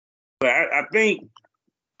But I think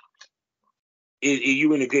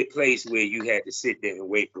you in a good place where you had to sit there and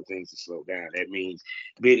wait for things to slow down. That means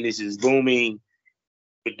business is booming.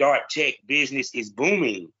 The dark tech business is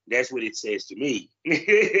booming. That's what it says to me.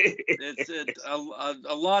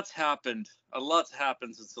 A lot's happened. A lot's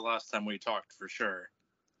happened since the last time we talked, for sure.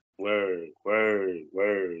 Word.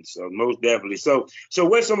 So most definitely. So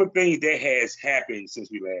what's some of the things that has happened since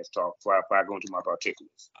we last talked? Before I go into my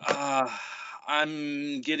particulars.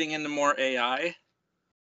 I'm getting into more AI,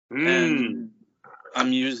 and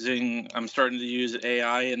I'm starting to use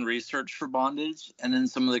AI in research for bondage, and in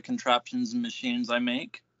some of the contraptions and machines I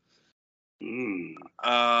make.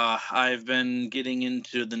 I've been getting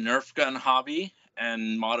into the Nerf gun hobby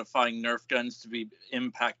and modifying Nerf guns to be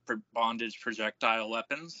impact bondage projectile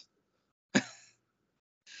weapons.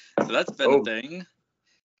 So that's been a thing.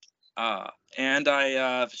 And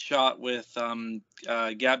I shot with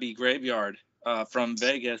Gabby Graveyard from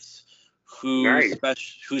Vegas, who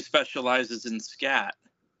specializes in SCAT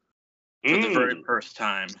for the very first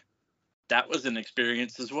time. That was an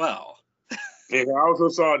experience as well. And I also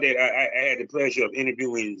saw that I had the pleasure of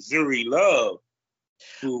interviewing Zuri Love.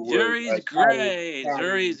 Zuri's great.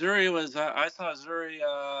 Zuri was. I saw Zuri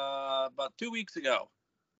about 2 weeks ago.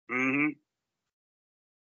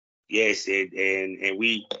 Yes, and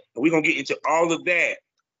we're gonna get into all of that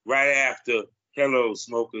right after. Hello,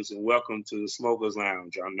 smokers, and welcome to the Smokers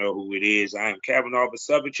Lounge. Y'all know who it is. I am Kavanaugh, the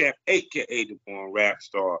Subchamp, aka the Porn Rap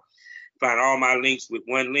Star. Find all my links with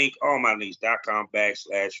one link,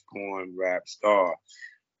 allmylinks.com/Porn Rap Star.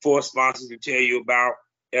 4 sponsors to tell you about: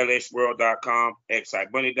 lsworld.com,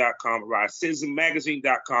 excitebunny.com,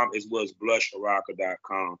 RiseCitizenMagazine.com, as well as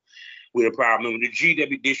blushharaka.com. We're a proud member of the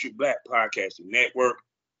GW District Black Podcasting Network.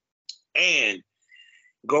 And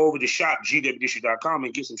go over to shopgwdistrict.com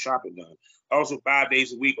and get some shopping done. Also, 5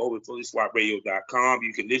 days a week over at FullySwapRadio.com.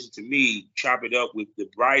 You can listen to me chop it up with the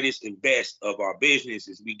brightest and best of our business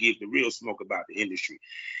as we give the real smoke about the industry.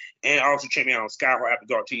 And also check me out on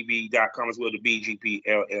SkyHorrorAfterDarkTV.com as well, the BGP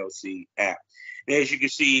LLC app. And as you can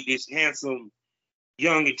see, this handsome,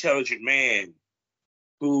 young, intelligent man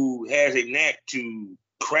who has a knack to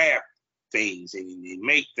craft things and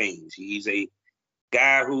make things. He's a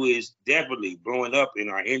guy who is definitely blowing up in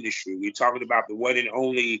our industry. We're talking about the one and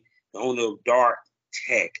only, the owner of Dark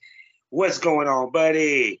Tech. What's going on,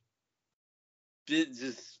 buddy?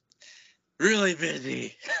 Just really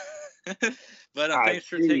busy. But thanks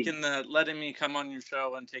for letting me come on your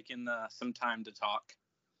show and taking some time to talk.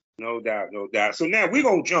 No doubt. So now we're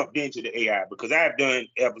going to jump into the AI because I've done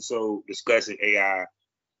episode discussing AI,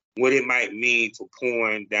 what it might mean for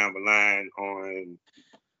porn down the line on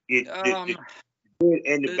it. Good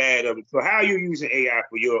and the bad of it. So how are you using AI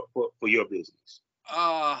for your business?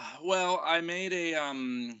 Well, I made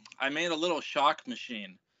a little shock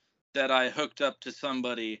machine that I hooked up to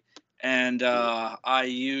somebody, and I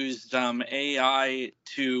used AI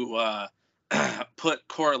to put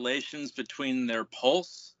correlations between their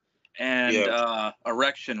pulse and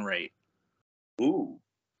erection rate. Ooh.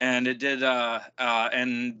 And it did.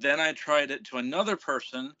 And then I tried it to another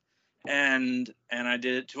person. And I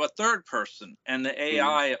did it to a third person, and the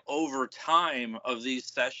AI over time of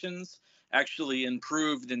these sessions actually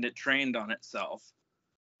improved and it trained on itself.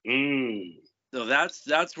 So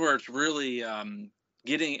that's where it's really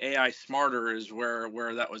getting AI smarter is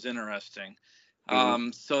where that was interesting.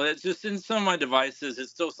 So it's just in some of my devices, it's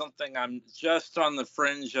still something I'm just on the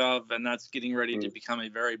fringe of, and that's getting ready to become a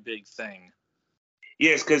very big thing.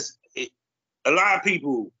 Yes, because a lot of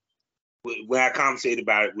people, when I conversated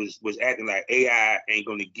about it, was acting like AI ain't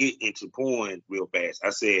going to get into porn real fast.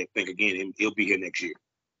 I said, think again, it'll be here next year.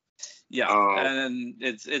 Yeah, and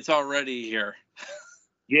it's already here.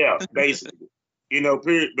 Yeah, basically.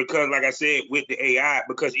 Because like I said, with the AI,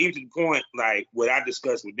 because even to the point, like what I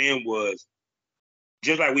discussed with them was,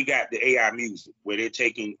 just like we got the AI music, where they're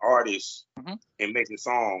taking artists and making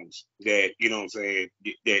songs that, you know what I'm saying,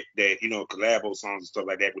 that collabo songs and stuff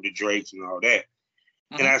like that with the Drakes and all that.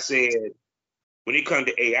 And I said, when it comes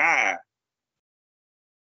to AI,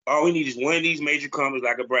 all we need is one of these major companies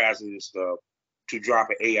like a Brazil and stuff to drop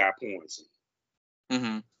an AI porn scene.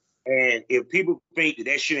 And if people think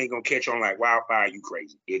that shit ain't going to catch on like wildfire, you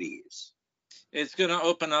crazy. It is. It's going to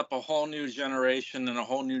open up a whole new generation and a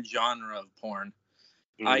whole new genre of porn.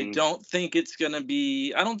 I don't think it's going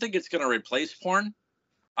to replace porn.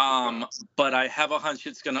 But I have a hunch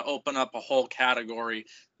it's going to open up a whole category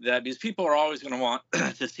because people are always going to want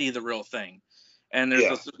to see the real thing. And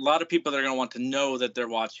there's a lot of people that are going to want to know that they're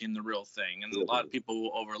watching the real thing. And a lot of people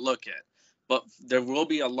will overlook it. But there will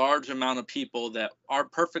be a large amount of people that are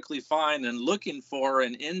perfectly fine and looking for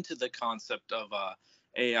and into the concept of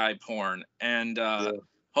AI porn, and Yeah.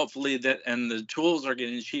 hopefully the tools are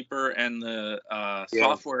getting cheaper, and the Yeah.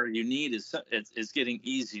 software you need is getting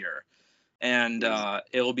easier, and Mm.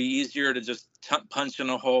 it'll be easier to just punch in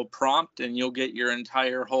a whole prompt, and you'll get your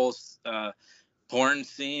entire whole porn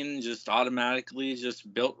scene just automatically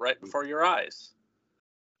just built right before your eyes.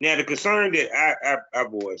 Now, the concern that I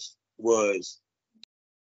voiced was,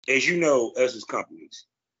 as you know, us as companies,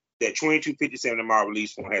 that 2257 of our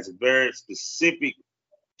release form has a very specific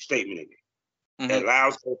statement in it that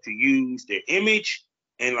allows us to use their image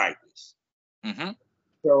and likeness. Mm-hmm.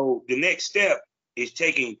 So the next step is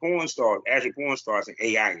taking porn stars, actual porn stars, and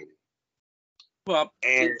AI in it. Well,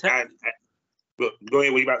 And go ahead. What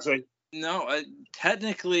you about to say? No,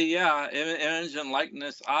 technically, yeah, image and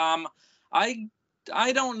likeness. I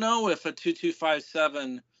don't know if a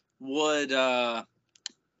 2257 would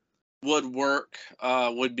work,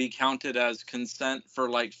 would be counted as consent for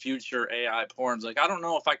like future AI porns. Like, I don't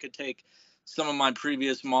know if I could take some of my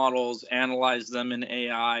previous models, analyze them in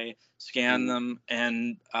AI, scan them,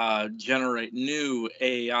 and generate new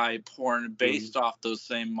AI porn based off those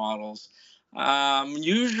same models.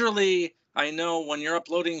 Usually, I know when you're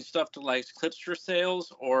uploading stuff to like Clips for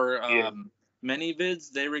Sales or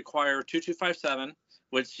ManyVids, they require 2257,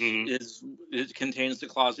 which it contains the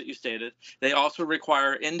clause that you stated. They also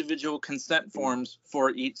require individual consent forms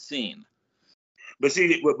for each scene. But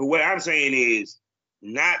see, but what I'm saying is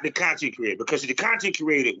not the content creator, because the content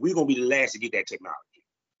creator, we're gonna be the last to get that technology.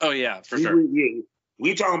 Oh yeah, for sure.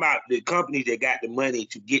 We talking about the companies that got the money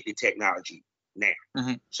to get the technology now,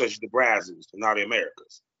 such as the Brazils and all the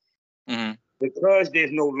Americas. Because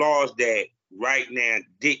there's no laws that right now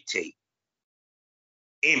dictate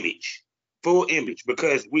full image,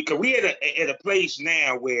 because we at a place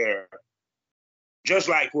now where, just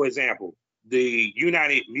like, for example, the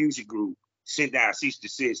United Music Group sent out cease and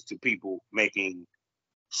desist to people making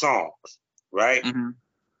songs, right?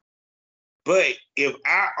 But if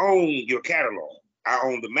I own your catalog, I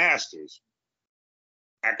own the masters,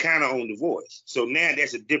 I kind of own the voice. So now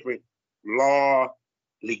that's a different law,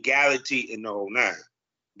 legality, and the whole nine.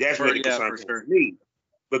 That's where the concern comes for me,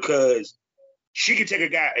 because she can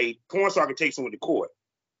take a porn star can take someone to court,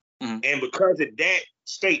 and because of that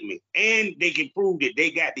statement, and they can prove that they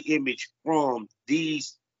got the image from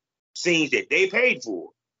these scenes that they paid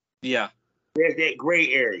for. Yeah, there's that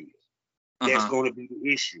gray area. That's going to be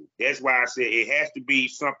the issue. That's why I said it has to be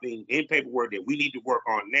something in paperwork that we need to work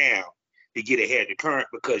on now to get ahead of the current,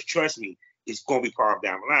 because trust me, it's going to be far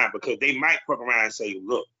down the line, because they might fuck around and say,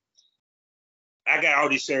 look, I got all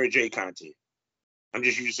this Sarah J content. I'm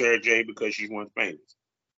just using Sarah J because she's one of the famous.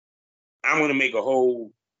 I'm going to make a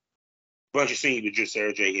whole bunch of scenes with just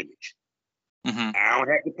Sarah J image. I don't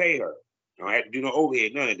have to pay her. I don't have to do no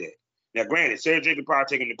overhead, none of that. Now, granted, Sarah J could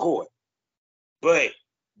probably take him to court, but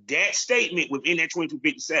that statement within that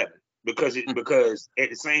 2257, because at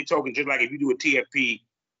the same token, just like if you do a TFP,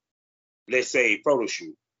 let's say photo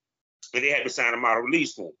shoot, and they have to sign a model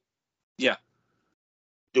release form. Yeah.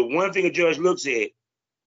 The one thing a judge looks at,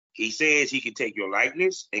 he says he can take your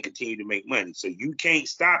likeness and continue to make money. So you can't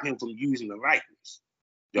stop him from using the likeness.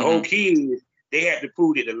 The whole key is they have to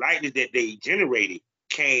prove that the likeness that they generated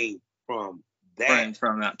came from that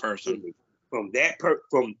person. From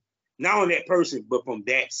not only that person, but from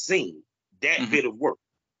that scene, that bit of work.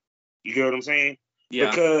 You get what I'm saying? Yeah.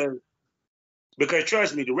 Because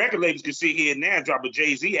trust me, the record labels can sit here now and drop a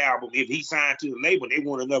Jay-Z album. If he signed to the label and they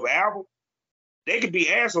want another album, they could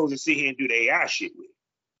be assholes and sit here and do the AI shit with it.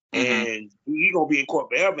 And he's going to be in court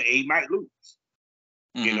forever, and he might lose.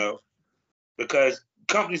 You know? Because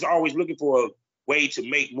companies are always looking for a way to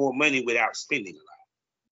make more money without spending a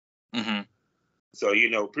lot. So,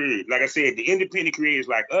 period. Like I said, the independent creators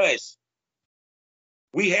like us,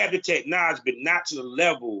 we have the technology, but not to the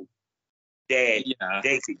level that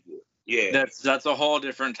they could get. Yeah. That's a whole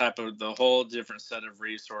different different set of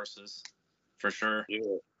resources, for sure.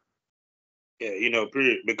 Yeah,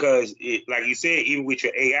 period. Because like you said, even with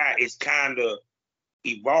your AI, it's kind of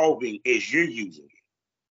evolving as you're using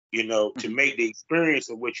it, to make the experience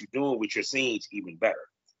of what you're doing with your scenes even better.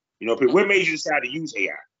 What made you decide to use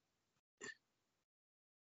AI?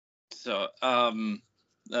 So,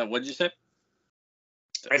 what did you say?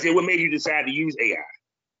 I said, what made you decide to use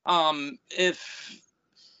AI? If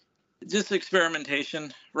just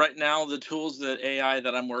experimentation. Right now, the tools that AI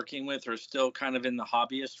that I'm working with are still kind of in the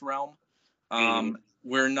hobbyist realm.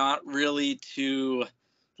 We're not really too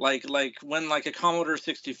like when like a Commodore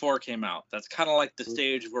 64 came out. That's kind of like the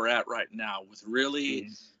stage we're at right now, with really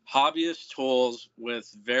hobbyist tools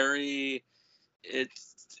with AI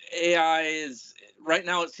is right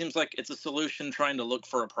now. It seems like it's a solution trying to look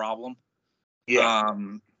for a problem. Yeah.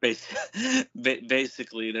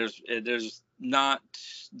 Basically, there's not,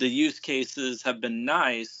 the use cases have been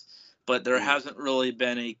nice, but there Mm. hasn't really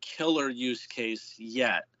been a killer use case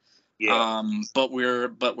yet. Yeah. But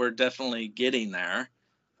we're definitely getting there.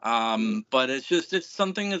 Mm. But it's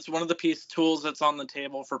something, it's one of the tools that's on the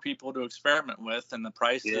table for people to experiment with, and the Yeah.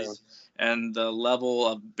 prices and the level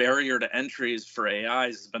of barrier to entries for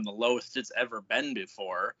AIs has been the lowest it's ever been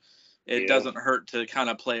before. It Yeah. doesn't hurt to kind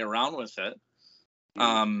of play around with it.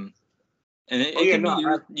 Mm. And Oh it yeah, can be no,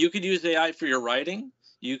 used. You could use AI for your writing.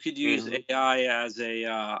 You could use mhm. AI as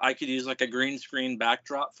I could use like a green screen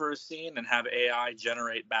backdrop for a scene and have AI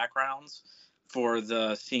generate backgrounds for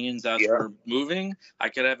the scenes as Yeah. we're moving. I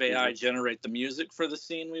could have AI Mhm. generate the music for the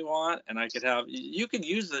scene we want, and you could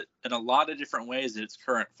use it in a lot of different ways in its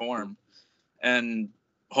current form, and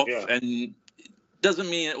Yeah. doesn't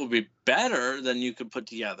mean it will be better than you could put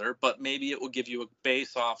together, but maybe it will give you a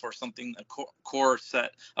base off, or something, a core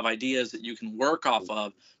set of ideas that you can work off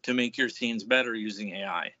of to make your scenes better using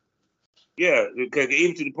AI. Yeah, because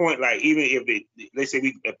even to the point, like even if let's say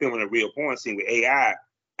we are filming a real porn scene with AI,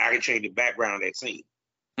 I can change the background of that scene.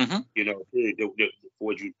 Mm-hmm. You know, for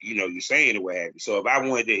what you're saying or what have you. So if I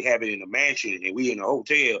wanted to have it in a mansion and we in a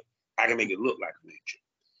hotel, I can make it look like a mansion.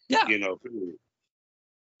 Yeah. You know, period.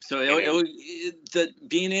 So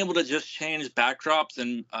being able to just change backdrops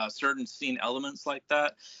and certain scene elements like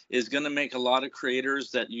that is going to make a lot of creators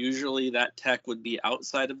that usually that tech would be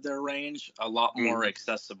outside of their range a lot more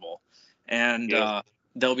accessible, and Yeah.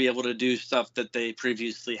 they'll be able to do stuff that they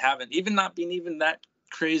previously haven't, even not being even that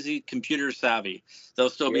crazy computer savvy. They'll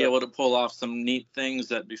still be Yeah. able to pull off some neat things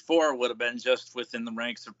that before would have been just within the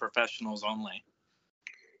ranks of professionals only.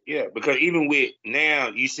 Yeah, because even with now,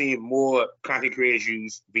 you see more content creators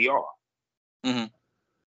use VR. Mm-hmm.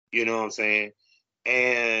 You know what I'm saying?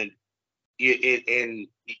 And and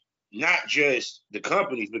not just the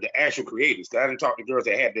companies, but the actual creators. I didn't talk to girls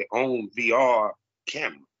that have their own VR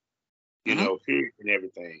camera, you Mm-hmm. know, period, and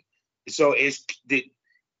everything. So it's the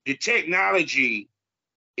technology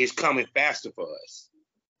is coming faster for us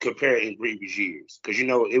compared in previous years. Because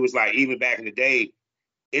it was like even back in the day,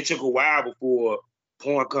 it took a while before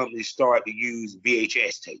porn companies started to use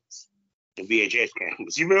VHS tapes and VHS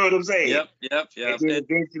cameras. You know what I'm saying? Yep. And then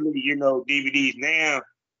eventually, DVDs. Now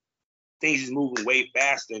things is moving way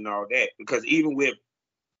faster and all that. Because even with,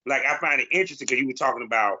 like, I find it interesting because you were talking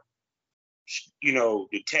about,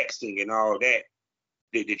 the texting and all that,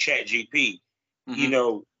 the chat GP.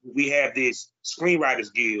 Mm-hmm. We have this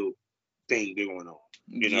screenwriters guild thing going on.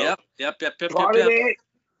 Yep. Part of that,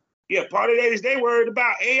 yeah, part of that is they worried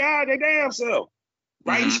about AI their damn self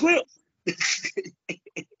writing Mm-hmm. scripts.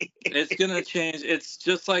 It's gonna change. It's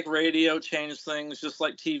just like radio changed things, just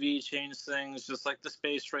like TV changed things, just like the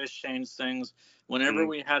space race changed things. Whenever Mm-hmm.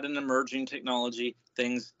 we had an emerging technology,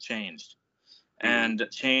 things changed. Mm-hmm. And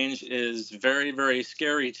change is very, very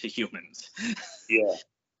scary to humans. Yeah.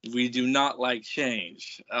 We do not like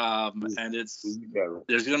change. And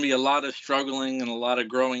there's going to be a lot of struggling and a lot of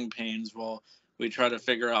growing pains while we try to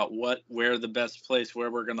figure out where the best place, where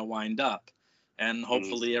we're going to wind up. And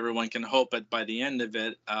hopefully everyone can hope that by the end of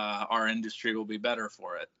it, our industry will be better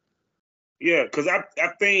for it. Yeah, because I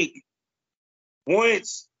think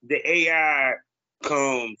once the AI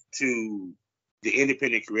comes to the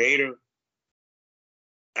independent creator,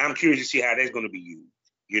 I'm curious to see how that's going to be used.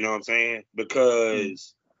 You know what I'm saying?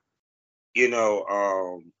 Because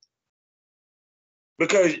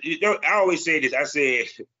because I always say this. I said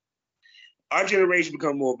our generation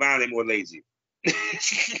become more violent, more lazy because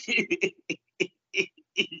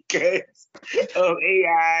of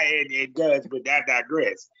AI and guns. But that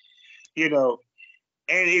digress. And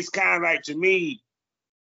it's kind of like, to me,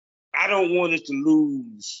 I don't want us to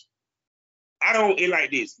lose. I don't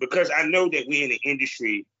like this because I know that we're in an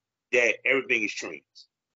industry that everything is trends.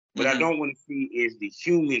 But I don't want to see is the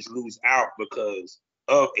humans lose out because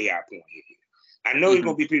of AI porn here. I know there's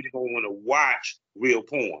gonna be people gonna want to watch real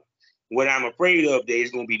porn. What I'm afraid of,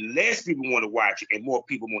 there's gonna be less people want to watch it and more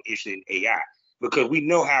people more interested in AI. Because we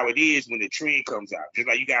know how it is when the trend comes out. Just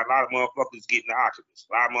like you got a lot of motherfuckers getting the Oculus.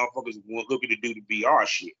 A lot of motherfuckers looking to do the VR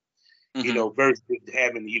shit. Versus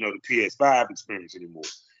having, the PS5 experience anymore.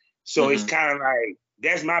 So it's kind of like,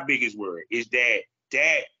 that's my biggest worry, is that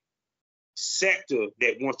sector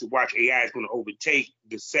that wants to watch AI is going to overtake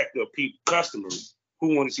the sector of customers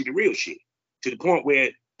who want to see the real shit, to the point where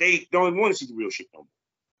they don't even want to see the real shit no more.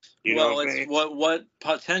 You know what I'm saying? What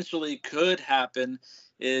potentially could happen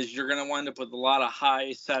is you're going to wind up with a lot of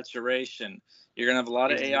high saturation. You're going to have a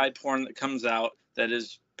lot of AI porn that comes out that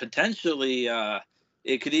is potentially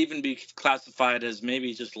it could even be classified as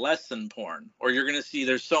maybe just less than porn, or you're going to see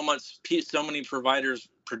there's so many providers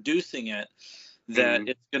producing it that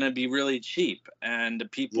it's going to be really cheap, and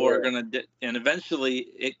people are going to, and eventually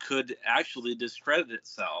it could actually discredit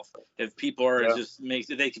itself if people are just they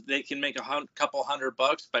can make couple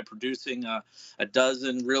 $100 by producing a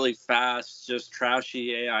dozen really fast, just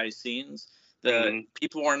trashy AI scenes.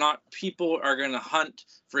 People are going to hunt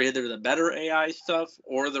for either the better AI stuff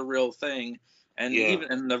or the real thing. And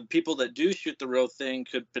even the people that do shoot the real thing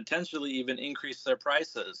could potentially even increase their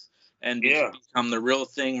prices and become the real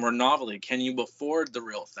thing more novelty. Can you afford the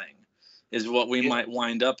real thing is what we might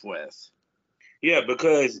wind up with. Yeah,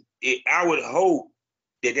 because I would hope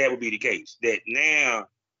that would be the case. That now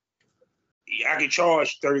I can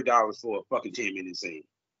charge $30 for a fucking 10-minute scene.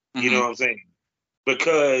 You know what I'm saying?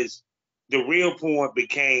 Because the real porn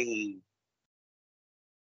became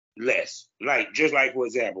less. Just like, for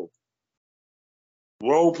example,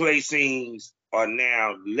 role play scenes are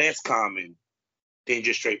now less common than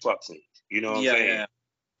just straight fuck scenes. You know what I'm saying? Yeah.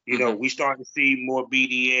 You know, we starting to see more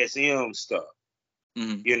BDSM stuff.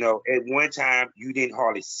 You know, at one time you didn't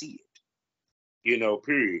hardly see it. You know,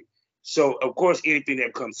 period. So of course, anything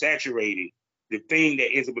that becomes saturated, the thing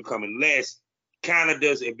that ends up becoming less, kind of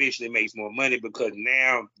does eventually makes more money, because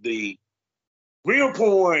now the real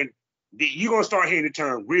porn, you're gonna start hearing the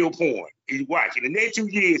term real porn. You watch in the next 2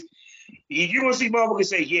 years. You're going to see motherfuckers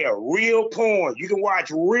say, yeah, real porn. You can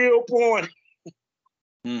watch real porn.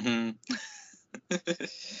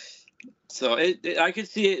 So I could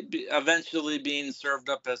see it eventually being served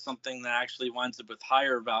up as something that actually winds up with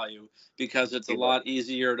higher value, because it's a lot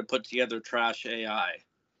easier to put together trash AI.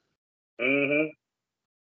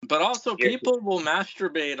 But also people will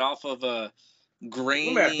masturbate off of a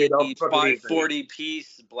grainy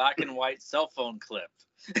 540-piece black and white cell phone clip.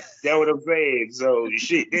 That's what I'm saying. So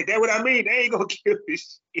shit, that's what I mean. They ain't gonna kill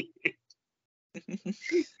this shit.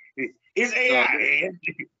 It's AI, man.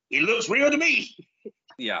 It looks real to me.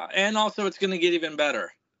 Yeah, and also it's gonna get even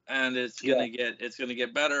better, and it's gonna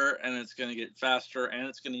get better, and it's gonna get faster, and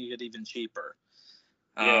it's gonna get even cheaper.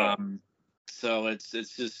 So it's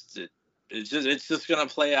just gonna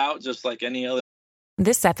play out just like any other.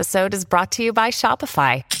 This episode is brought to you by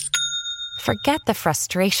Shopify. Forget the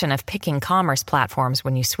frustration of picking commerce platforms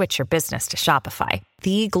when you switch your business to Shopify,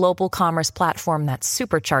 the global commerce platform that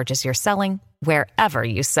supercharges your selling wherever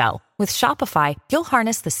you sell. With Shopify, you'll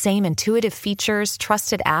harness the same intuitive features,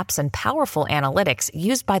 trusted apps, and powerful analytics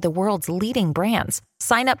used by the world's leading brands.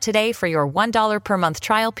 Sign up today for your $1 per month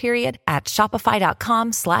trial period at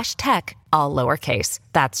shopify.com/tech, all lowercase.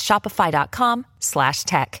 That's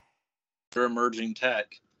shopify.com/tech. Emerging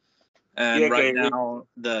tech. And right now,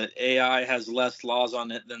 the AI has less laws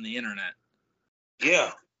on it than the internet.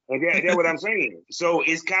 Yeah, and that's what I'm saying. So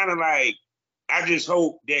it's kind of like, I just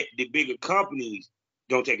hope that the bigger companies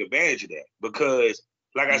don't take advantage of that, because,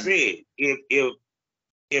 like I said, if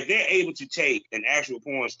they're able to take an actual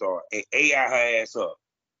porn star and AI her ass up,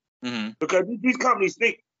 because these companies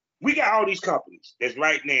think, we got all these companies that's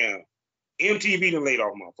right now, MTV done laid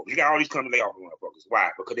off motherfuckers. You got all these companies lay off motherfuckers.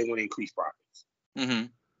 Why? Because they want to increase profits.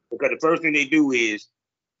 Because the first thing they do is,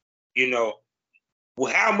 you know,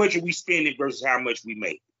 well, how much are we spending versus how much we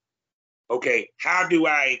make? Okay, how do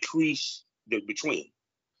I increase the between?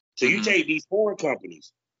 So you take these foreign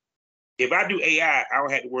companies. If I do AI, I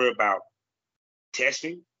don't have to worry about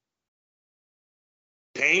testing,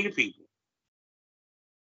 paying the people,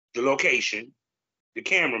 the location, the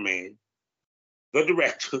cameraman, the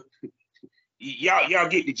director. Y'all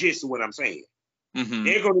get the gist of what I'm saying.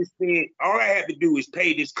 They're going to spend, all I have to do is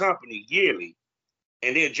pay this company yearly,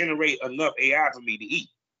 and they'll generate enough AI for me to eat.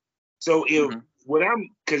 So if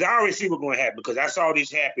because I already see what's going to happen, because I saw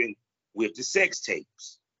this happen with the sex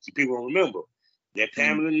tapes. See, people don't remember that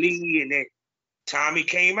Pamela Lee and that Tommy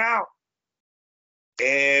came out.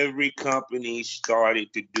 Every company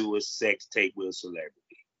started to do a sex tape with a celebrity.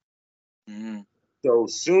 So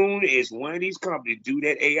soon as one of these companies do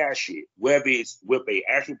that AI shit, whether it's with a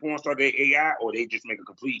actual porn star, their AI, or they just make a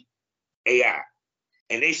complete AI,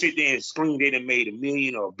 and they sit there and scream they done made $1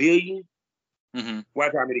 million or $1 billion, why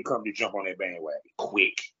time they come to jump on that bandwagon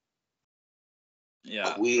quick?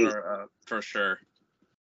 Yeah, for sure.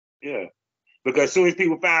 Yeah, because as soon as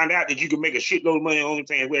people find out that you can make a shitload of money on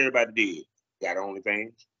OnlyFans, where everybody did, got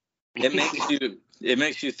OnlyFans. It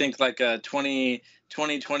makes you think like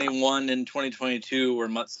 2021 and 2022 were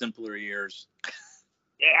much simpler years.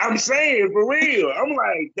 Yeah, I'm saying, for real. I'm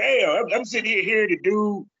like, damn. I'm sitting here hearing the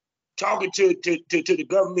dude talking to the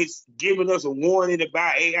governments, giving us a warning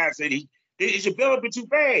about AI, saying it's developing too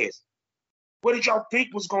fast. What did y'all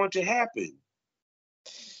think was going to happen?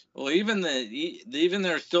 Well, even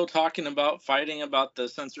they're still talking about fighting about the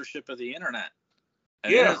censorship of the internet.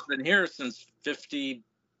 And Yeah. it's been here since 50,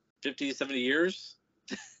 70 years.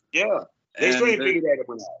 Yeah. They still ain't figured that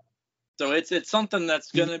one out. So it's something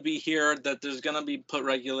that's going to be here, that there's going to be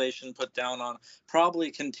regulation put down on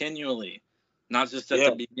probably continually, not just at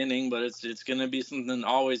the beginning, but it's going to be something that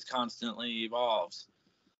always constantly evolves.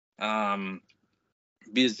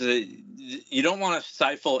 Because you don't want to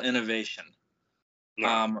stifle innovation.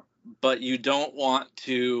 No. But you don't want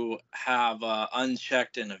to have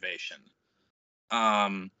unchecked innovation.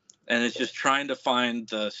 And it's just trying to find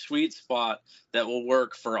the sweet spot that will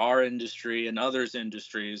work for our industry and others'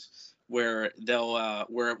 industries where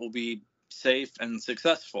it will be safe and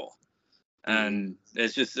successful. And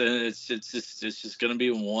it's just going to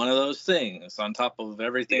be one of those things on top of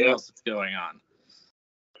everything else that's going on.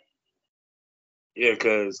 Yeah,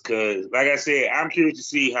 because like I said, I'm curious to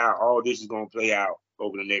see how all this is going to play out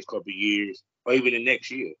over the next couple of years, or even the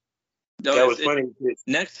next year. No, that was funny.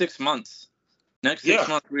 Next 6 months. Next 6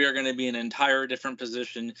 months, we are going to be in an entire different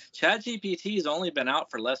position. ChatGPT has only been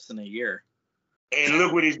out for less than a year. And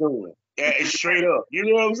look what he's doing. It's straight up. You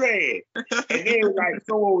know what I'm saying? And then, like,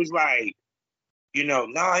 someone was like, you know,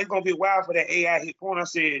 no, it's going to be a while for that AI hit point. I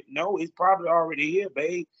said, no, it's probably already here,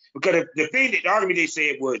 babe. Because the argument they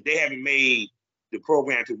said was they haven't made the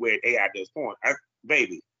program to where AI does porn.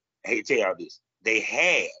 Baby, I hate to tell y'all this. They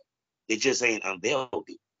have. They just ain't unveiled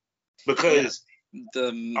it. Because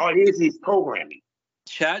all it is programming.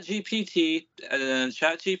 ChatGPT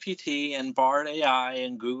and Bard AI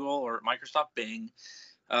and Google or Microsoft Bing,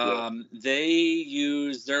 they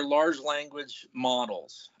use their large language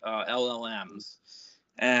models, LLMs.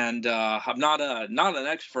 And I'm not an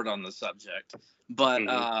expert on the subject,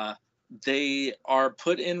 but they are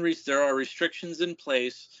put in. There are restrictions in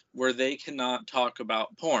place where they cannot talk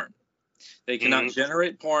about porn. They cannot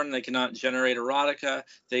generate porn. They cannot generate erotica.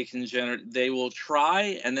 They will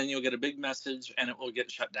try, and then you'll get a big message, and it will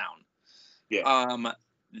get shut down. Yeah.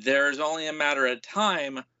 There's only a matter of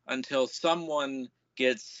time until someone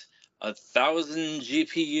gets 1,000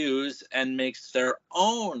 GPUs and makes their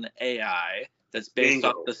own AI that's based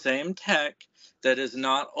off the same tech, that is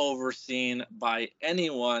not overseen by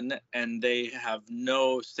anyone, and they have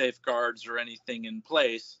no safeguards or anything in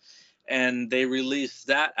place. And they release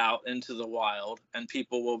that out into the wild, and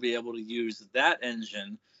people will be able to use that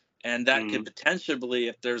engine. And that could potentially,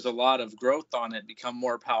 if there's a lot of growth on it, become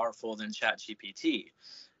more powerful than ChatGPT.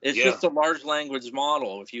 It's just a large language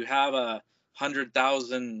model. If you have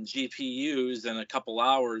 100,000 GPUs in a couple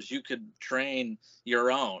hours, you could train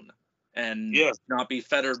your own and not be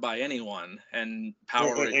fettered by anyone and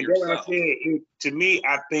power it yourself. And I said, to me,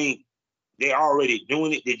 I think they're already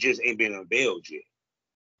doing it. They just ain't been unveiled yet.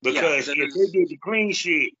 Because if they did the clean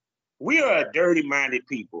shit, we are a dirty-minded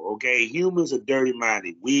people, okay? Humans are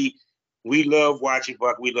dirty-minded. We love watching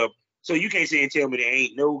fuck. So you can't say and tell me there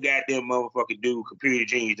ain't no goddamn motherfucking dude, computer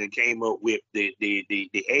genius, that came up with the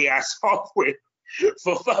AI software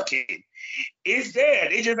for fucking. It's there.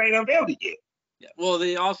 They just ain't unveiled it yet. Yeah. Well,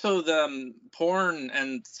 the porn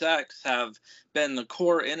and sex have been the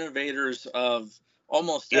core innovators of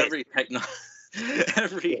almost every technology. Thank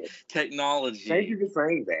you for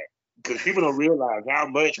saying that, because people don't realize how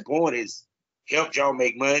much porn has helped y'all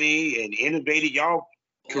make money and innovated y'all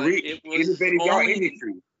career, innovated y'all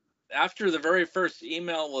industry. After the very first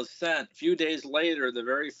email was sent, a few days later, the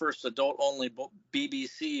very first adult-only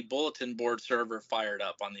BBC bulletin board server fired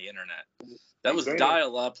up on the internet. That was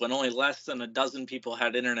dial-up when only less than a dozen people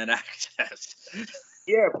had internet access.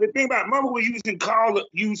 Yeah, the thing about mama was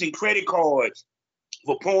using credit cards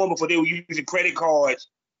for porn before they were using credit cards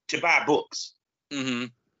to buy books. Mm-hmm.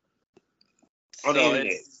 On the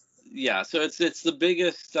internet. So it's the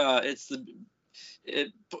biggest.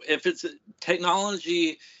 If it's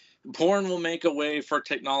technology, porn will make a way for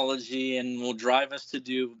technology and will drive us to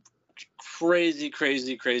do crazy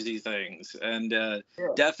things. And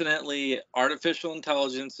definitely, artificial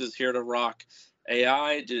intelligence is here to rock.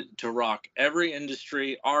 AI to rock every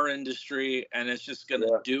industry, our industry, and it's just going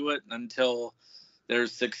to do it until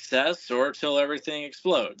there's success or till everything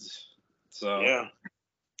explodes. So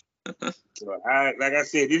so like I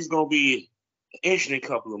said, this is gonna be an interesting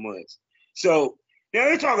couple of months. So now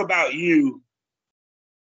let's talk about you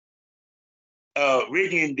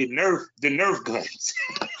rigging the Nerf guns.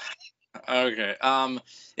 Okay.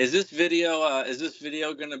 Is this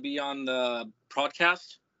video gonna be on the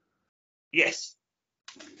podcast? Yes.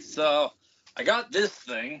 So I got this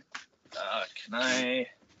thing. Can I?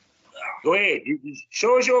 Go ahead. You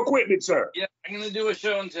show us your equipment, sir. Yeah, I'm going to do a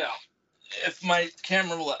show and tell, if my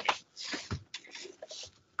camera will let me.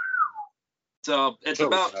 So it's Oh,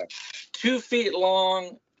 about God. 2 feet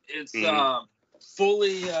long. It's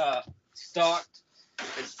fully stocked.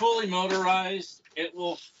 It's fully motorized. It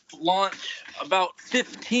will launch about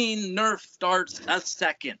 15 Nerf darts a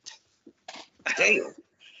second. Damn.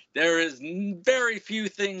 There is very few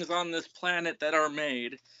things on this planet that are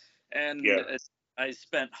made, and Yeah. I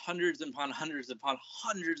spent hundreds upon hundreds upon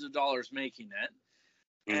hundreds of dollars making it.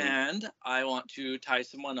 And I want to tie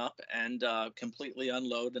someone up and completely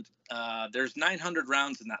unload. There's 900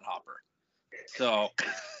 rounds in that hopper. So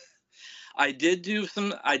I did do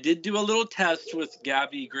a little test with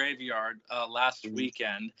Gabby Graveyard last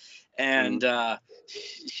weekend, and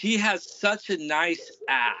she has such a nice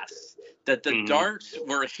ass that the darts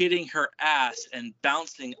were hitting her ass and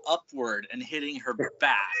bouncing upward and hitting her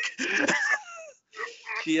back.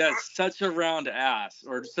 She has such a round ass,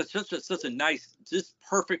 or such a nice, just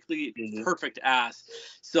perfectly perfect ass.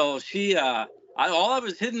 So she, all I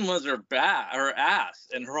was hitting was her ass,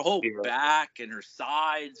 and her whole back and her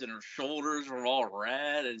sides and her shoulders were all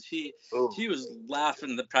red, and she was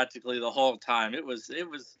laughing practically the whole time. It was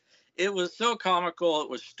so comical. It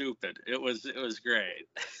was stupid. It was great.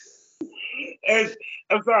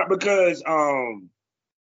 I'm sorry because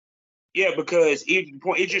because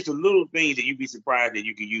it's just a little thing that you'd be surprised that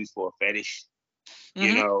you can use for a fetish.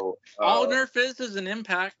 You know, all Nerf is an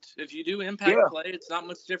impact. If you do impact play, it's not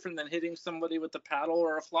much different than hitting somebody with a paddle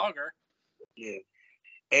or a flogger. Yeah,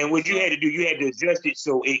 and what you had to do, you had to adjust it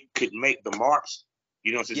so it could make the marks.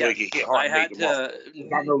 You know, so it could hit hard. I had to.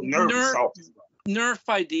 I know Nerf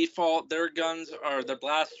by default, their guns or their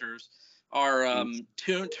blasters are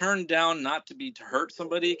turned down not to hurt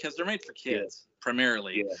somebody because they're made for kids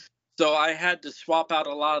primarily. Yeah. So I had to swap out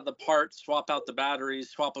a lot of the parts, swap out the batteries,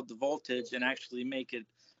 swap out the voltage, and actually make it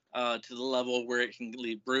to the level where it can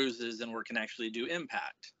leave bruises and where it can actually do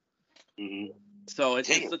impact. So it's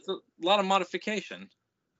a lot of modification.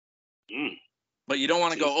 But you don't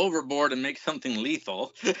want to go overboard and make something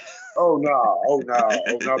lethal. Oh no.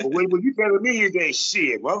 But when you telling me is that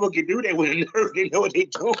shit, motherfucker can do that with a Nerf, they know what they're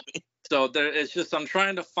doing. So it's just I'm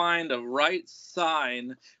trying to find a right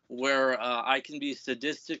sign where I can be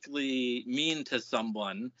sadistically mean to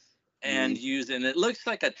someone and use, and it looks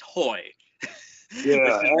like a toy.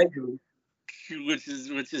 Yeah, which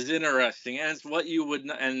is interesting, and it's what you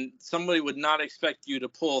would, and somebody would not expect you to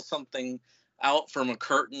pull something out from a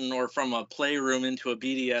curtain or from a playroom into a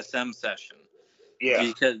BDSM session. Yeah,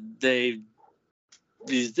 because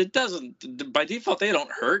it doesn't, by default they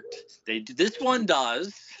don't hurt. This one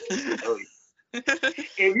does.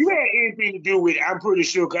 If you had anything to do with, I'm pretty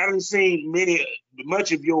sure, because I haven't seen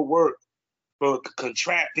much of your work for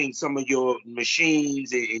contracting some of your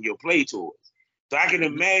machines and your play toys. So I can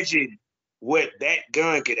imagine what that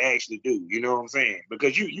gun could actually do. You know what I'm saying?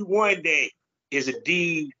 Because you one that is a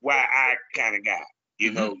DIY kind of guy.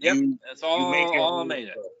 You know, that's all I made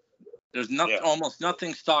it. There's almost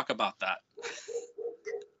nothing stock about that.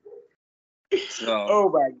 So. Oh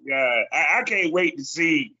my God, I can't wait to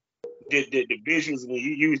see the visuals when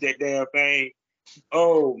you use that damn thing.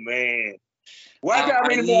 Oh man, watch how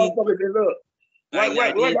many motherfuckers that look.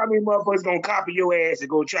 What how many motherfuckers gonna copy your ass and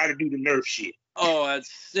go try to do the Nerf shit? Oh,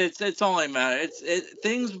 it's only a matter.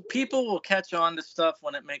 People will catch on to stuff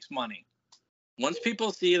when it makes money. Once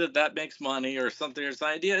people see that makes money or something, or some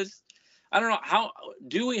ideas, I don't know, how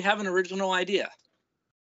do we have an original idea?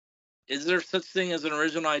 Is there such thing as an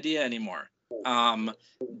original idea anymore?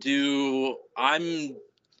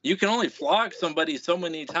 You can only flog somebody so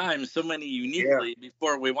many times, so many uniquely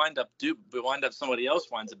before somebody else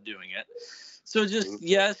winds up doing it. So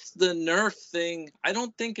yes, the Nerf thing, I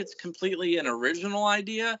don't think it's completely an original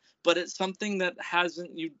idea, but it's something that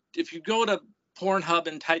if you go to Pornhub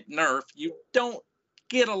and type Nerf, you don't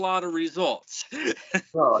get a lot of results.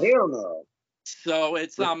 Oh, hell no. So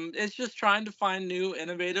it's just trying to find new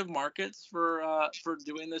innovative markets for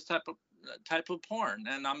doing this type of porn,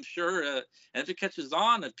 and I'm sure if it catches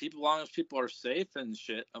on, as long as people are safe and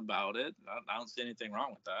shit about it, I don't see anything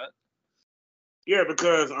wrong with that. Yeah,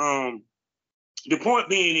 because the point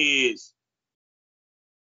being is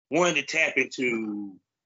one to tap into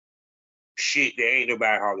shit that ain't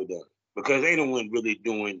nobody hardly done, because they the one really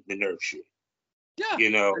doing the Nerf shit. Yeah,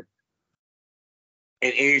 you know.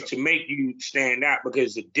 And it's to make you stand out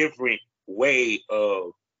because it's a different way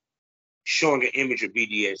of showing an image of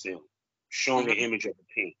BDSM, showing an image of the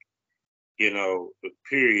pink, the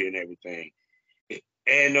period and everything.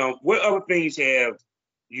 And what other things have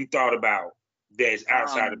you thought about that's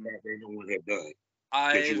outside of that no one have done?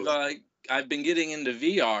 I've been getting into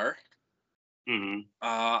VR.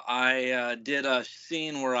 I did a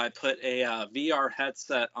scene where I put a VR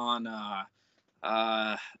headset on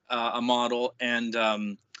a model, and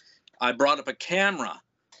I brought up a camera,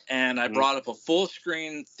 and I brought up a full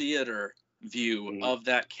screen theater view of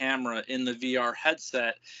that camera in the VR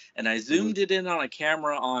headset, and I zoomed it in on a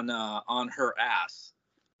camera on her ass,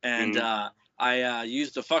 and I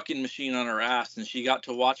used a fucking machine on her ass, and she got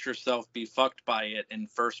to watch herself be fucked by it in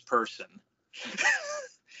first person.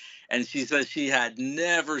 And she says she had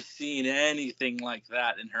never seen anything like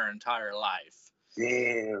that in her entire life.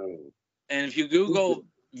 Damn. And if you Google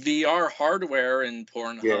VR hardware in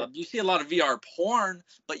Pornhub, you see a lot of VR porn,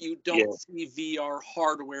 but you don't see VR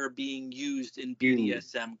hardware being used in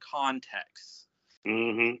BDSM contexts.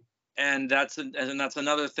 And that's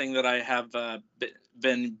another thing that I have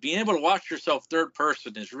been being able to watch yourself third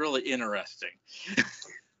person is really interesting.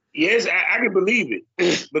 Yes, I can believe it.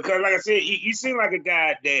 Because like I said, you seem like a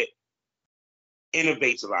guy that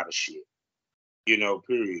innovates a lot of shit,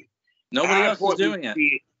 period. Nobody else is doing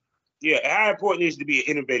it. How important is it to be an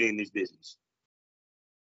innovator in this business?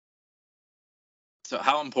 So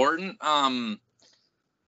how important? Not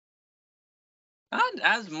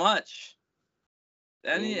as much.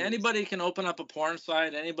 Anybody can open up a porn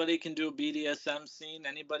site. Anybody can do a BDSM scene.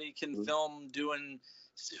 Anybody can film doing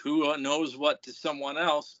who knows what to someone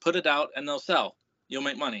else, put it out, and they'll sell. You'll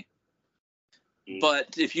make money.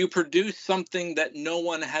 But if you produce something that no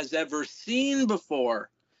one has ever seen before,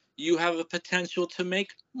 you have a potential to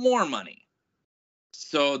make more money.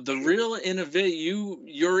 So the real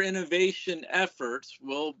your innovation efforts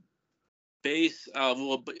will base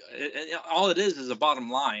all it is a bottom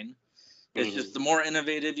line. It's just the more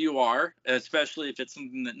innovative you are, especially if it's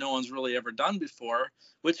something that no one's really ever done before,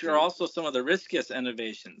 which are also some of the riskiest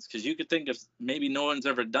innovations, because you could think of maybe no one's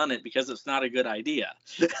ever done it because it's not a good idea.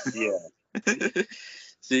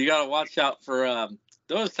 So you got to watch out for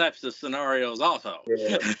those types of scenarios also.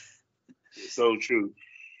 So true.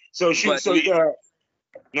 No,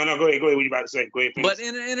 go ahead. What you about to say? Go ahead. Please. But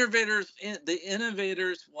the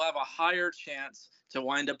innovators will have a higher chance to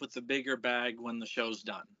wind up with the bigger bag when the show's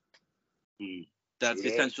done. That's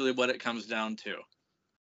essentially what it comes down to.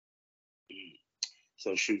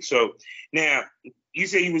 So shoot. So now you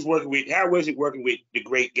say you was working with. How was it working with the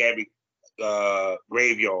great Gabby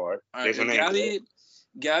Graveyard?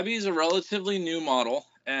 Gabby is a relatively new model,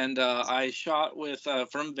 and I shot with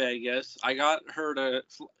from Vegas. I got her to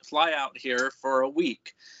fly out here for a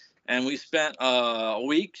week, and we spent a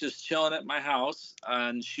week just chilling at my house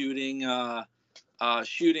and shooting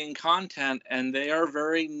content. And they are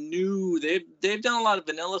very new. They've done a lot of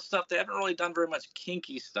vanilla stuff. They haven't really done very much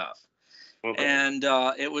kinky stuff. Okay. And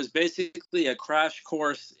it was basically a crash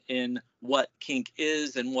course in what kink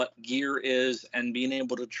is and what gear is, and being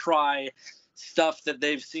able to try stuff that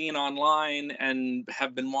they've seen online and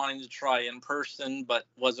have been wanting to try in person, but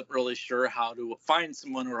wasn't really sure how to find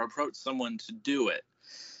someone or approach someone to do it.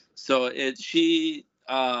 So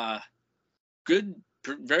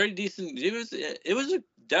very decent. It was a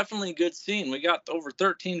definitely good scene. We got over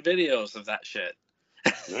 13 videos of that shit.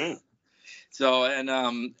 So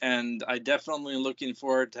and I definitely looking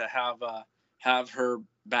forward to have her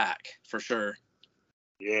back for sure.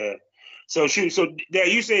 Yeah. So you said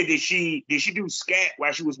did she do SCAT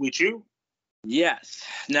while she was with you? Yes.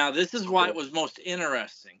 Now this is why it was most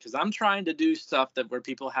interesting, because I'm trying to do stuff where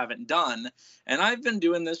people haven't done, and I've been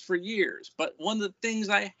doing this for years. But one of the things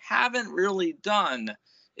I haven't really done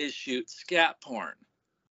is shoot SCAT porn.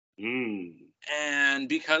 And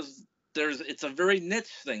because it's a very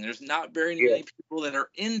niche thing. There's not very many people that are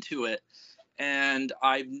into it, and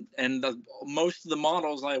most of the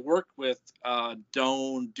models I work with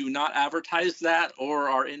do not advertise that or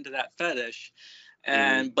are into that fetish.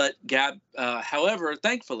 But however,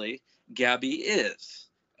 thankfully, Gabby is,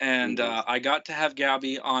 and I got to have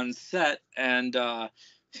Gabby on set, and I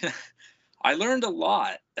learned a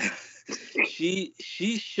lot. She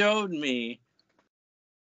showed me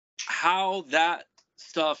how that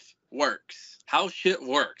stuff works, how shit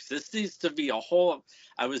works. This needs to be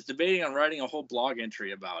I was debating on writing a whole blog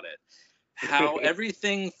entry about it. How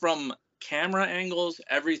everything from camera angles,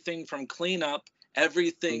 everything from cleanup,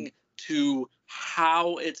 everything to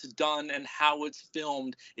how it's done and how it's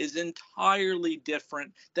filmed is entirely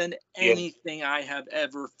different than anything I have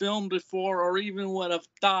ever filmed before or even would have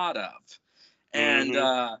thought of. And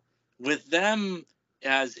with them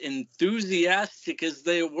as enthusiastic as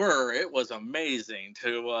they were, it was amazing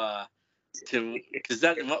because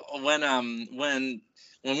that when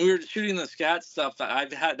we were shooting the SCAT stuff,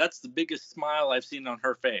 that's the biggest smile I've seen on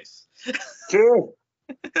her face. Sure.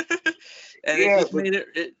 And it just made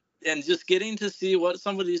it and just getting to see what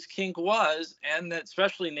somebody's kink was, and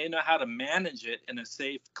especially they know how to manage it in a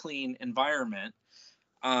safe, clean environment.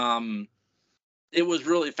 it was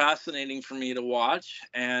really fascinating for me to watch,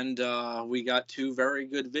 and we got 2 very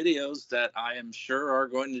good videos that I am sure are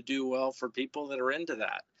going to do well for people that are into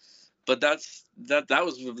that. But that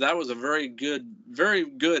was a very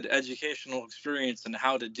good educational experience in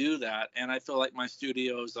how to do that, and I feel like my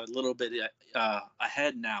studio is a little bit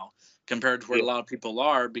ahead now compared to where a lot of people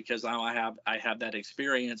are, because now I have that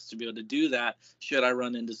experience to be able to do that should I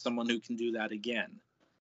run into someone who can do that again.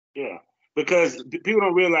 Yeah, because people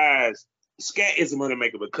don't realize SCAT is a money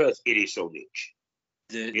maker because it is so niche.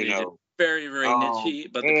 You know, very niche,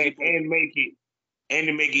 but the people and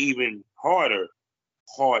to make it even hard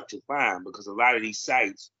to find, because a lot of these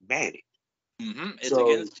sites ban it. Mm-hmm. It's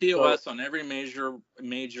against TOS on every major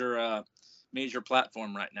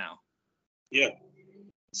platform right now. Yeah.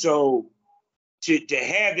 So to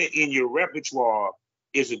have it in your repertoire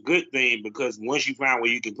is a good thing, because once you find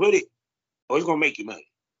where you can put it, it's gonna make you money.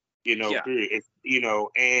 You know, period. It's, you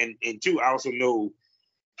know, and 2, I also know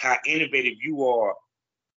how innovative you are.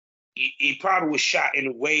 It probably was shot in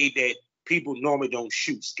a way that people normally don't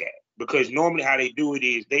shoot SCAT, because normally how they do it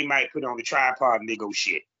is they might put it on the tripod and they go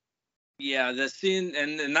shit. Yeah, the scene,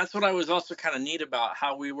 and that's what I was also kind of neat about,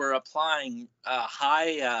 how we were applying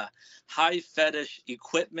high fetish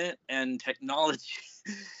equipment and technology,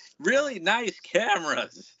 really nice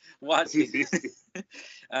cameras. Watching,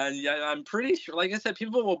 and I'm pretty sure, like I said,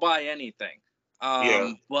 people will buy anything.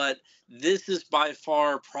 But this is by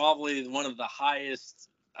far probably one of the highest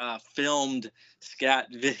filmed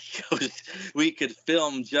SCAT videos we could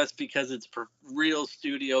film, just because it's real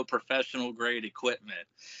studio professional grade equipment.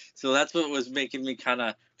 So that's what was making me kind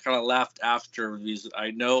of laughed after, because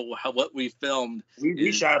I know what we filmed.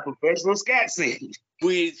 We shot a professional SCAT scene.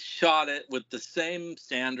 We shot it with the same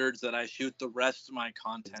standards that I shoot the rest of my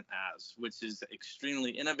content as, which is extremely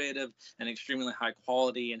innovative and extremely high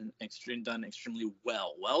quality, and done extremely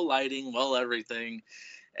well. Well lighting, well everything.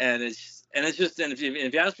 And if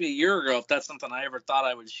you asked me a year ago if that's something I ever thought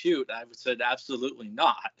I would shoot, I would say absolutely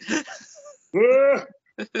not. Oh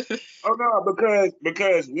no,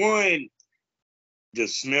 because one, the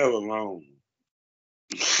smell alone.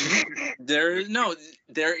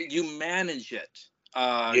 You manage it.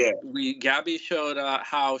 Gabby showed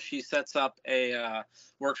how she sets up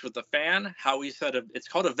works with the fan, how we it's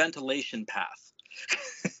called a ventilation path.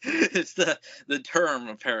 It's the term,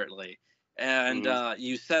 apparently. And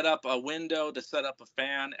you set up a window to set up a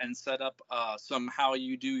fan, and set up how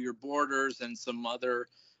you do your borders, and some other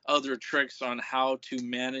tricks on how to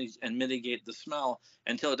manage and mitigate the smell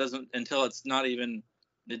until it doesn't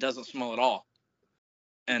smell at all.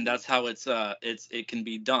 And that's how it can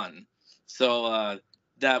be done. So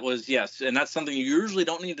that was, yes, and that's something you usually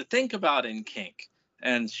don't need to think about in kink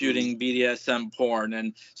and shooting BDSM porn.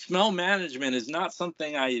 And smell management is not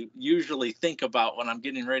something I usually think about when I'm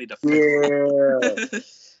getting ready to film.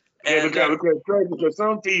 Because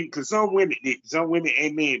some women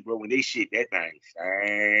and men, bro, when they shit, that thing.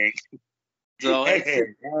 So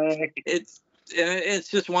it's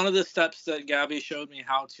just one of the steps that Gabby showed me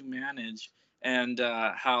how to manage, and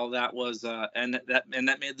how that was and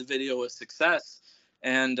that made the video a success.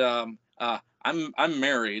 And I'm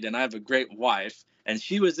married, and I have a great wife, and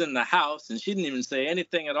she was in the house, and she didn't even say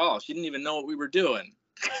anything at all. She didn't even know what we were doing.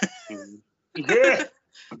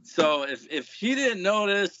 So if she didn't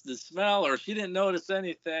notice the smell, or she didn't notice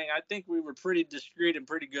anything, I think we were pretty discreet and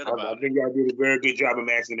pretty good about it. I think y'all did a very good job of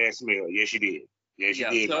masking that smell. Yes, you did. Yes, you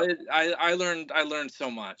did. So I learned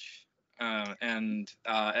so much, and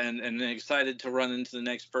excited to run into the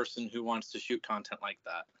next person who wants to shoot content like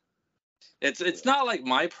that. It's not like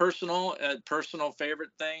my personal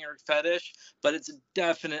favorite thing or fetish, but it's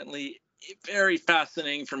definitely very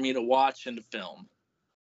fascinating for me to watch and to film.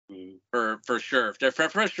 For sure.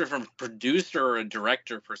 From a producer or a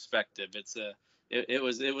director perspective, it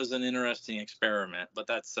was an interesting experiment. But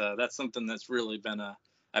that's something that's really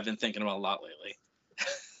I've been thinking about a lot lately.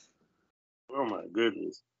 Oh my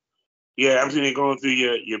goodness. Yeah, I'm sitting going through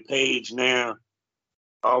your page now.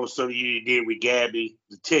 All of a sudden you did with Gabby,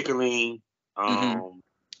 the tickling.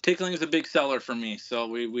 Tickling is a big seller for me.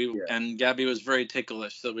 So and Gabby was very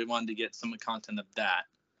ticklish, so we wanted to get some content of that.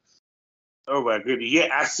 Oh my goodness. Yeah,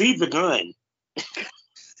 I see the gun.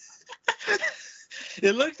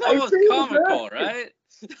 It looks almost comical, right?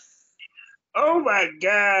 Oh my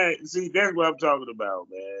God. See, that's what I'm talking about,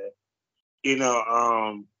 man. You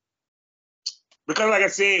know, because like I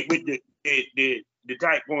said, with the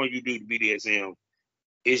type porn you do, the BDSM,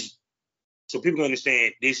 is so people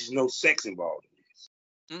understand this is no sex involved in this.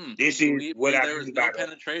 This is there was no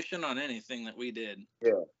penetration on anything that we did.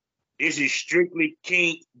 Yeah. This is strictly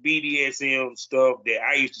kink BDSM stuff that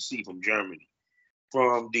I used to see from Germany,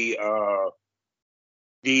 from the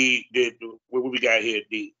what we got here,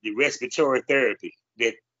 the respiratory therapy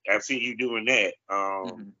that I've seen you doing that.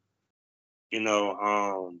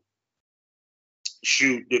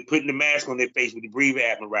 Shoot, they're putting the mask on their face with the breathing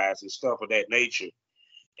apparatus and stuff of that nature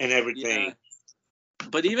and everything. Yeah.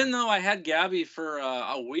 But even though I had Gabby for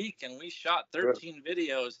a week and we shot 13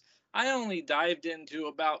 videos, I only dived into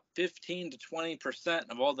about 15 to 20%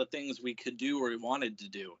 of all the things we could do or we wanted to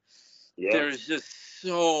do. Yeah. There's just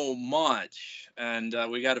so much, and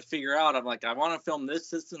we got to figure out. I'm like, I want to film this,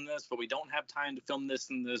 this, and this, but we don't have time to film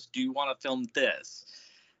this and this. Do you want to film this?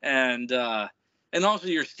 And also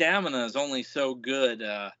your stamina is only so good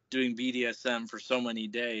doing BDSM for so many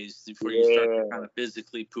days before you start to kind of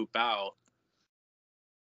physically poop out.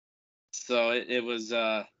 So it was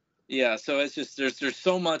so it's just there's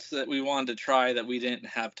so much that we wanted to try that we didn't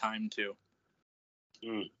have time to.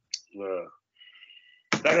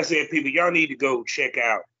 Like I said, people, y'all need to go check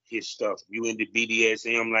out his stuff. You into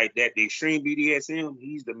BDSM like that, the extreme BDSM,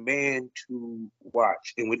 he's the man to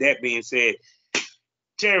watch. And with that being said,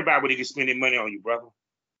 tell everybody what they can spend their money on you, brother.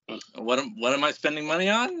 What am I spending money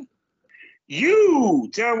on? You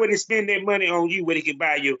tell them where they spend their money on you, where they can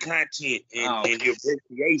buy your content and your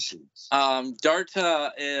creations.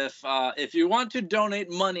 Darta, if you want to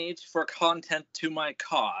donate money for content to my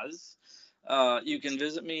cause, you can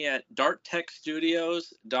visit me at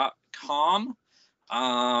darttechstudios.com.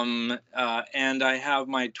 And I have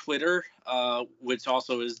my Twitter, which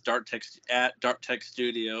also is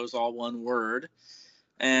darttechstudios, all one word.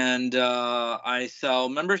 And I sell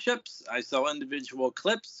memberships, I sell individual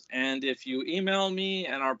clips, and if you email me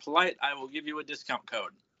and are polite, I will give you a discount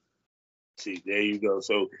code. See, there you go.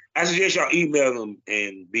 So I suggest y'all email them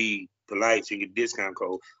and be polite so you get a discount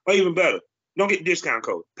code. Or even better, don't get the discount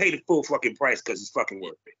code. Pay the full fucking price because it's fucking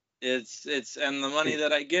worth it. It's and the money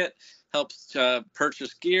that I get helps to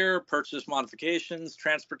purchase gear, purchase modifications,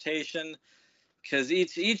 transportation. Because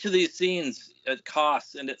each of these scenes, it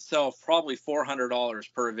costs in itself probably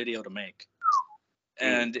 $400 per video to make,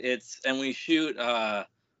 and we shoot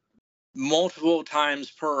multiple times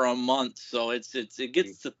per a month, so it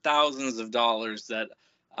gets to thousands of dollars that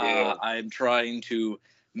I'm trying to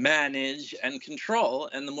manage and control.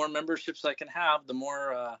 And the more memberships I can have, the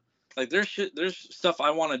more there's stuff I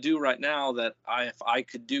want to do right now that I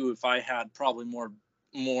could do if I had probably more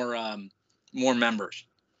members.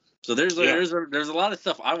 So there's a lot of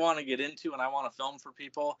stuff I want to get into and I want to film for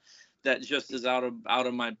people that just is out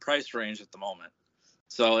of my price range at the moment.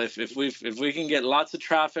 So if we can get lots of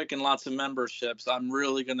traffic and lots of memberships, I'm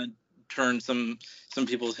really gonna turn some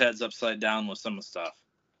people's heads upside down with some of the stuff.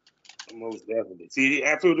 Most definitely. See,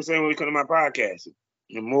 I feel the same when we come to my podcast.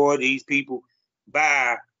 The more these people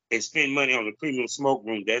buy and spend money on the premium smoke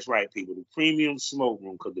room, that's right, people. The premium smoke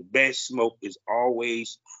room, because the best smoke is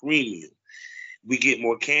always premium. We get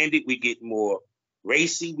more candid, we get more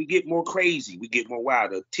racy, we get more crazy, we get more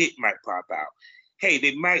wild. A tit might pop out. Hey,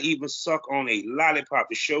 they might even suck on a lollipop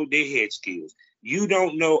to show their head skills. You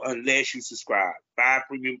don't know unless you subscribe. 5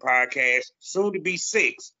 premium podcasts, soon to be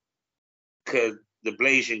 6, because the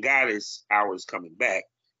Blasian Goddess hour is coming back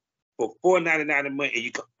for $4.99 a month, and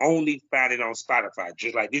you can only find it on Spotify.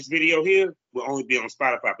 Just like this video here will only be on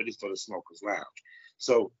Spotify, but it's for the Smokers Lounge.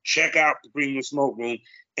 So check out the Premium Smoke Room,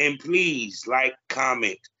 and please like,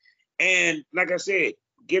 comment, and like I said,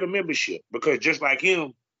 get a membership, because just like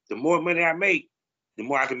him, the more money I make, the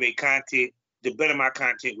more I can make content, the better my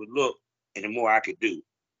content would look, and the more I could do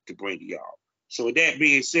to bring to y'all. So with that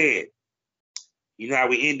being said, you know how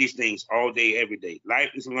we end these things all day, every day.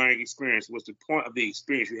 Life is a learning experience. What's the point of the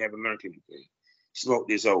experience? You haven't learned anything. Smoke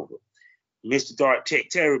this over. Mr. Dark Tech,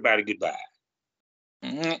 tell everybody goodbye.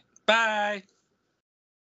 Bye.